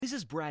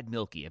This is Brad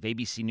Milkey of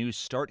ABC News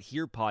Start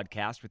Here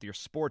podcast with your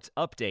sports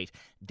update.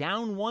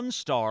 Down one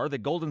star, the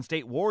Golden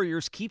State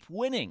Warriors keep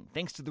winning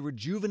thanks to the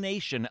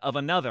rejuvenation of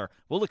another.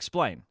 We'll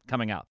explain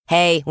coming up.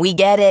 Hey, we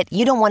get it.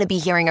 You don't want to be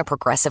hearing a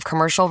Progressive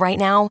commercial right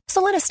now, so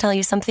let us tell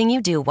you something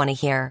you do want to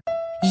hear.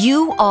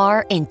 You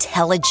are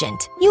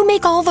intelligent. You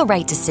make all the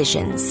right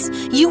decisions.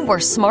 You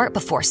were smart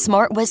before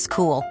smart was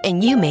cool,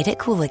 and you made it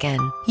cool again.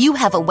 You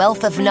have a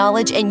wealth of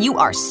knowledge, and you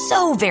are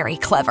so very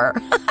clever.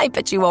 I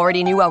bet you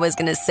already knew I was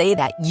going to say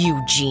that,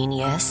 you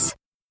genius.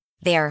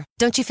 There,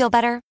 don't you feel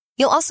better?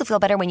 You'll also feel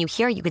better when you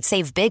hear you could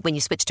save big when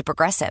you switch to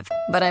Progressive.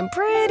 But I'm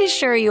pretty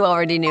sure you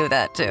already knew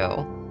that,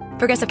 too.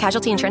 Progressive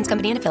Casualty Insurance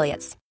Company and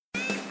Affiliates.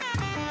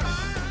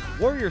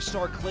 Warriors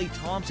star Klay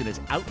Thompson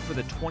is out for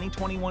the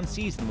 2021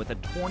 season with a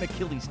torn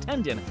Achilles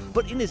tendon,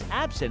 but in his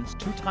absence,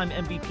 two-time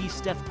MVP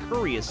Steph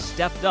Curry has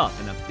stepped up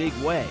in a big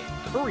way.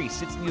 Curry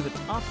sits near the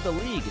top of the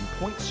league in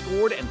points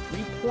scored and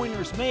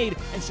three-pointers made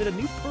and set a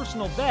new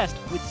personal best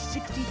with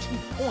 62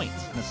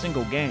 points in a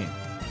single game.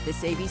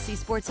 This ABC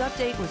Sports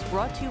Update was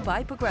brought to you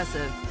by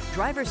Progressive.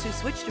 Drivers who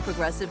switch to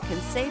Progressive can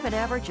save an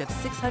average of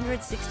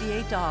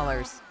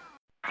 $668.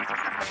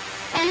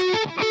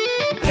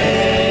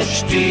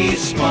 HD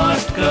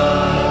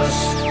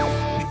Smartcast.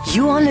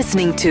 You are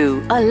listening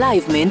to a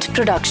Live Mint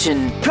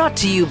production brought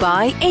to you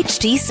by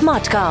HD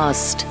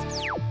Smartcast.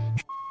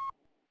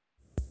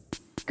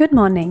 Good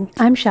morning,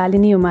 I'm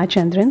Shalini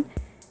Umachandran,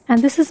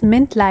 and this is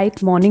Mint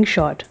Light Morning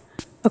Shot,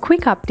 a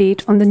quick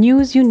update on the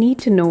news you need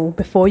to know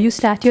before you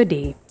start your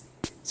day.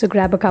 So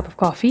grab a cup of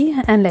coffee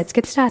and let's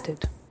get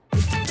started.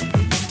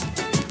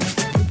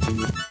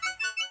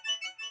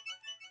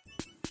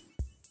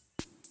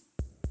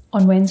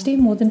 On Wednesday,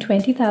 more than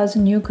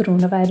 20,000 new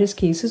coronavirus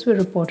cases were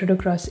reported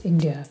across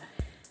India.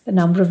 The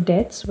number of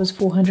deaths was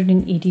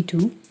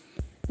 482.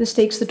 This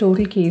takes the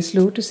total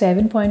caseload to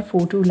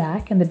 7.42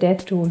 lakh and the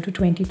death toll to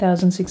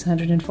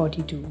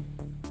 20,642.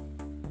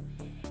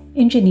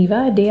 In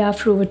Geneva, a day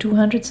after over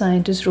 200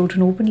 scientists wrote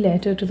an open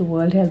letter to the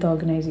World Health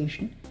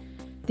Organization,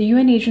 the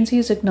UN agency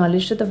has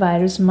acknowledged that the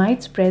virus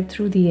might spread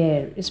through the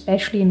air,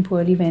 especially in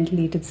poorly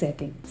ventilated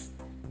settings.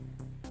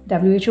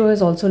 WHO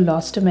has also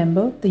lost a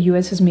member. The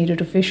US has made it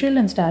official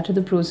and started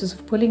the process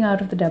of pulling out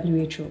of the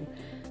WHO.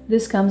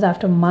 This comes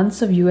after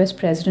months of US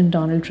President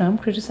Donald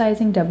Trump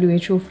criticizing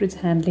WHO for its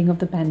handling of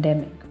the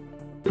pandemic.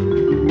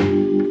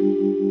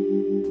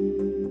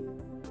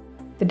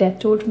 The death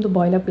toll from the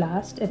boiler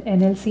blast at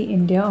NLC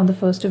India on the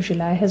 1st of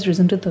July has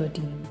risen to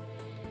 13.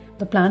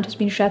 The plant has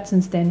been shut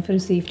since then for a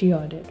safety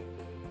audit.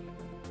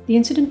 The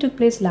incident took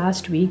place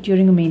last week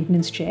during a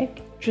maintenance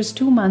check, just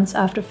 2 months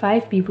after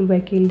 5 people were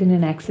killed in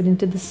an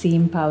accident at the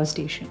same power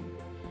station.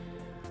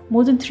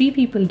 More than 3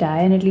 people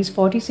die and at least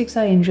 46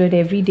 are injured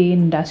every day in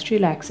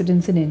industrial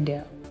accidents in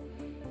India.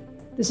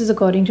 This is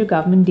according to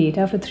government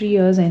data for 3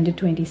 years ended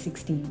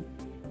 2016.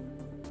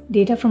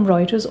 Data from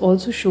Reuters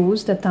also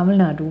shows that Tamil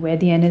Nadu, where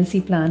the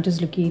NLC plant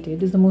is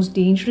located, is the most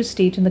dangerous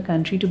state in the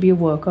country to be a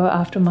worker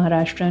after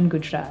Maharashtra and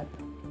Gujarat.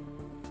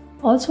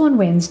 Also on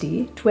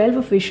Wednesday, 12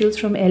 officials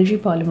from LG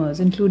Polymers,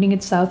 including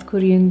its South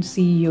Korean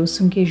CEO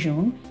Sung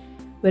Kye-jong,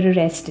 were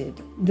arrested.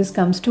 This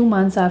comes 2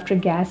 months after a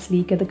gas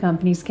leak at the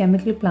company's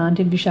chemical plant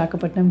in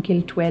Visakhapatnam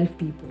killed 12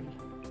 people.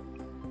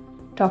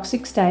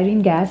 Toxic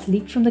styrene gas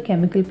leaked from the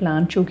chemical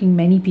plant, choking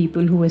many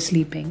people who were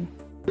sleeping.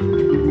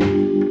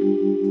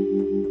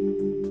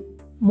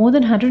 More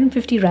than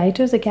 150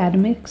 writers,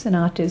 academics and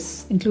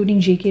artists, including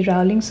J.K.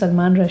 Rowling,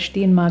 Salman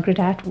Rushdie and Margaret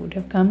Atwood,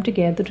 have come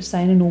together to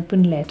sign an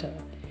open letter.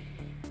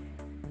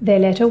 Their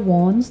letter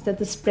warns that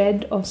the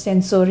spread of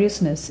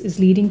censoriousness is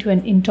leading to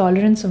an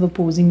intolerance of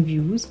opposing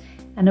views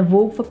and a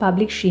vogue for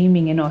public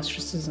shaming and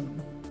ostracism.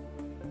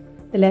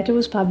 The letter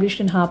was published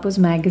in Harper's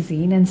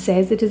Magazine and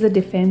says it is a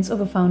defense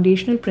of a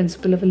foundational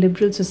principle of a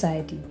liberal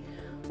society,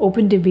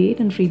 open debate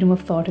and freedom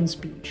of thought and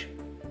speech.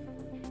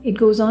 It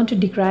goes on to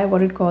decry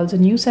what it calls a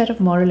new set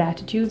of moral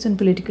attitudes and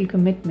political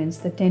commitments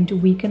that tend to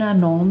weaken our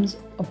norms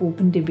of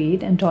open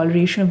debate and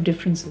toleration of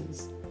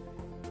differences.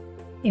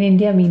 In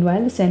India,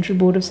 meanwhile, the Central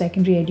Board of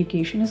Secondary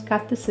Education has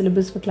cut the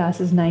syllabus for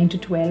classes 9 to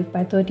 12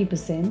 by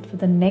 30% for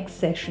the next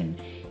session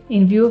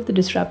in view of the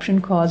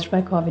disruption caused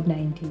by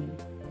COVID-19.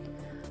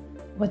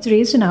 What's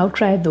raised an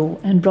outcry, though,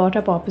 and brought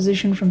up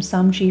opposition from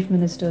some chief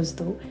ministers,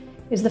 though,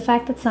 is the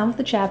fact that some of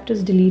the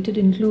chapters deleted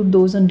include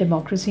those on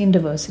democracy and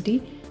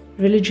diversity,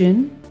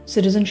 religion,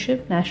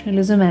 citizenship,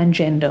 nationalism, and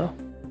gender.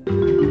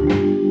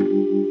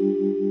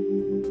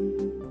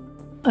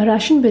 A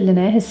Russian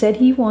billionaire has said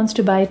he wants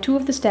to buy 2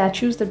 of the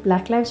statues that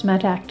Black Lives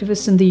Matter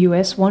activists in the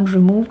US want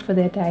removed for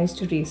their ties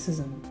to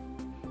racism.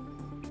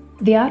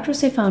 The Art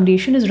Rosset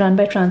Foundation is run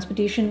by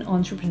transportation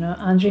entrepreneur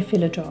Andrei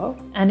Filatov,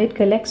 and it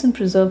collects and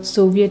preserves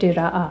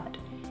Soviet-era art.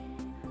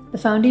 The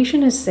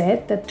foundation has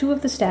said that 2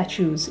 of the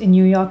statues in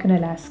New York and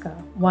Alaska,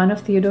 one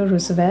of Theodore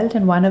Roosevelt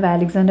and one of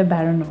Alexander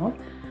Baranov,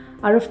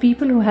 are of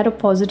people who had a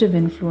positive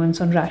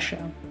influence on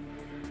Russia.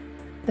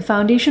 The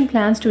foundation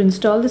plans to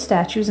install the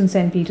statues in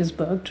St.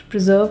 Petersburg to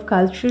preserve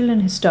cultural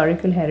and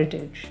historical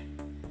heritage.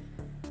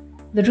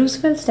 The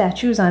Roosevelt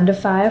statue is under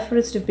fire for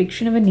its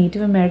depiction of a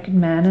Native American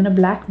man and a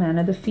black man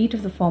at the feet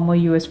of the former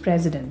US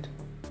president.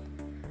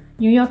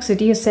 New York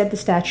City has said the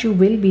statue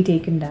will be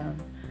taken down.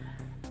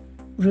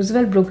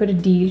 Roosevelt brokered a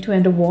deal to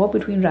end a war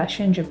between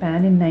Russia and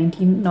Japan in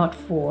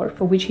 1904,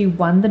 for which he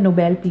won the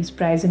Nobel Peace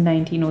Prize in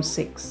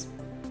 1906.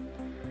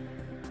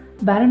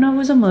 Baranov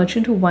was a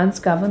merchant who once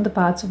governed the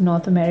parts of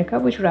North America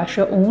which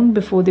Russia owned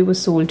before they were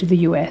sold to the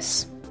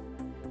US.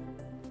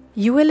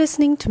 You were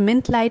listening to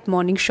Mint Light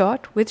Morning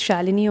Shot with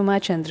Shalini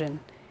Umachandran.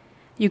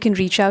 You can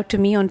reach out to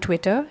me on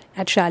Twitter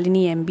at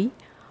ShaliniMB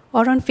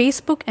or on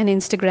Facebook and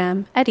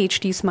Instagram at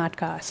HT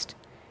Smartcast.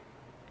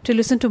 To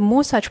listen to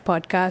more such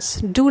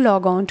podcasts, do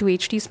log on to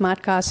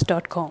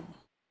htsmartcast.com.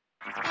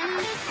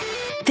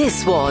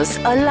 This was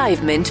a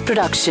Live Mint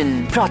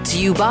production brought to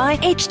you by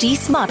HT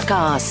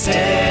Smartcast.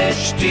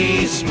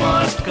 HT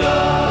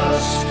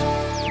Smartcast.